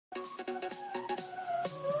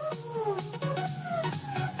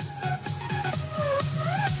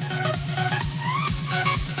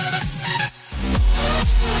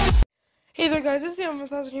Hey there guys, it's the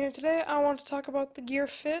 1000 here. Today I want to talk about the Gear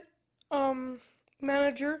Fit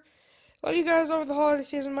manager. A lot of you guys over the holiday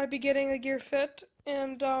season might be getting a Gear Fit,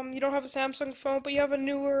 and you don't have a Samsung phone, but you have a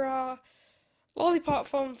newer Lollipop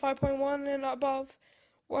phone 5.1 and above.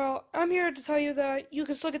 Well, I'm here to tell you that you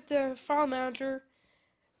can still get the file manager,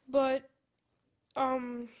 but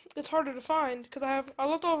it's harder to find because I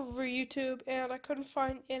looked all over YouTube and I couldn't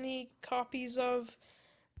find any copies of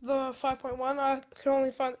the 5.1. I could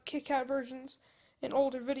only find the KitKat versions in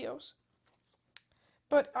older videos.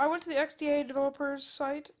 But I went to the XDA developers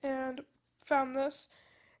site and found this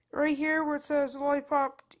right here where it says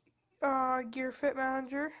Lollipop Gear Fit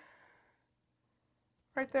Manager.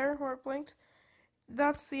 Right there where it blinked.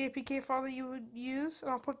 That's the APK file that you would use,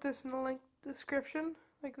 and I'll put this in the link description,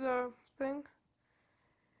 like the thing.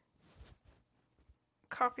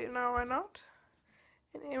 Copy it now, why not?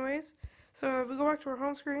 And anyways, so if we go back to our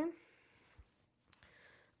home screen,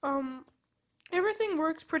 everything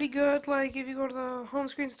works pretty good. Like if you go to the home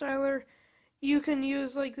screen styler, you can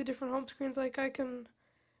use like the different home screens. Like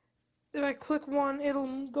if I click one,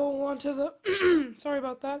 it'll go on to the sorry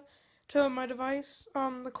about that, to my device.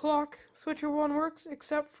 The clock switcher one works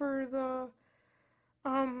except for the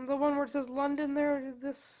one where it says London there,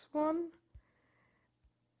 this one.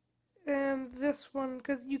 And this one,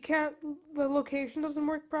 because the location doesn't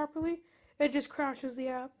work properly. It just crashes the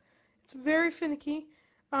app. It's very finicky.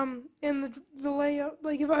 And the layout,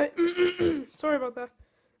 like if I, sorry about that.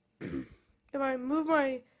 If I move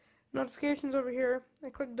my notifications over here, I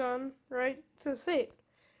click done, right? It says saved.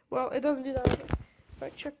 Well, it doesn't do that either. If I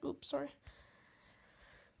check, oops, sorry.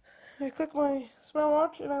 I click my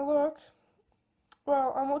smartwatch and I look.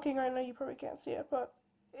 Well, I'm looking right now, you probably can't see it, but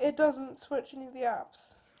it doesn't switch any of the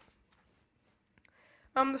apps.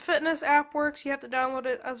 The fitness app works, you have to download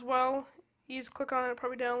it as well. You just click on it, it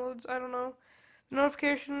probably downloads, I don't know. The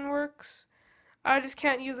notification works. I just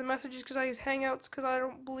can't use the messages because I use Hangouts because I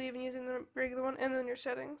don't believe in using the regular one, and then your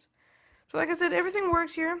settings. So like I said, everything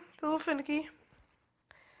works here. It's a little finicky.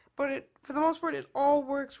 But for the most part, it all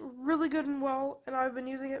works really good and well, and I've been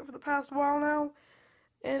using it for the past while now.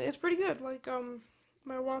 And it's pretty good. Like,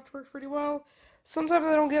 my watch works pretty well. Sometimes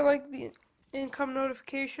I don't get, like, the income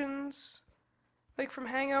notifications, like from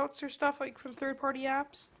Hangouts or stuff, like from third-party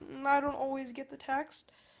apps. And I don't always get the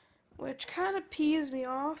text, which kind of pees me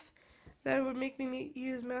off. That it would make me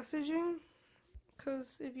use messaging,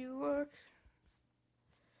 because if you look,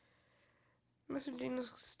 messaging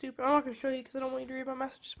looks stupid. I'm not going to show you because I don't want you to read my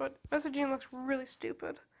messages, but messaging looks really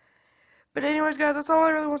stupid. But anyways, guys, that's all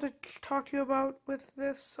I really want to talk to you about with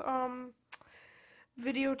this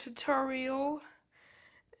video tutorial.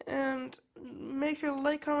 And make sure to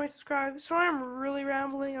like, comment, subscribe. Sorry I'm really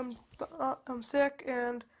rambling. I'm sick,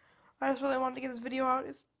 and I just really wanted to get this video out.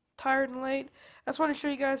 It's tired and late. I just want to show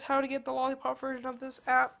you guys how to get the Lollipop version of this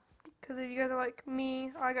app, because if you guys are like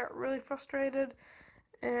me, I got really frustrated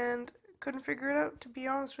and couldn't figure it out, to be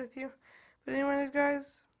honest with you. But anyways,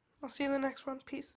 guys, I'll see you in the next one. Peace.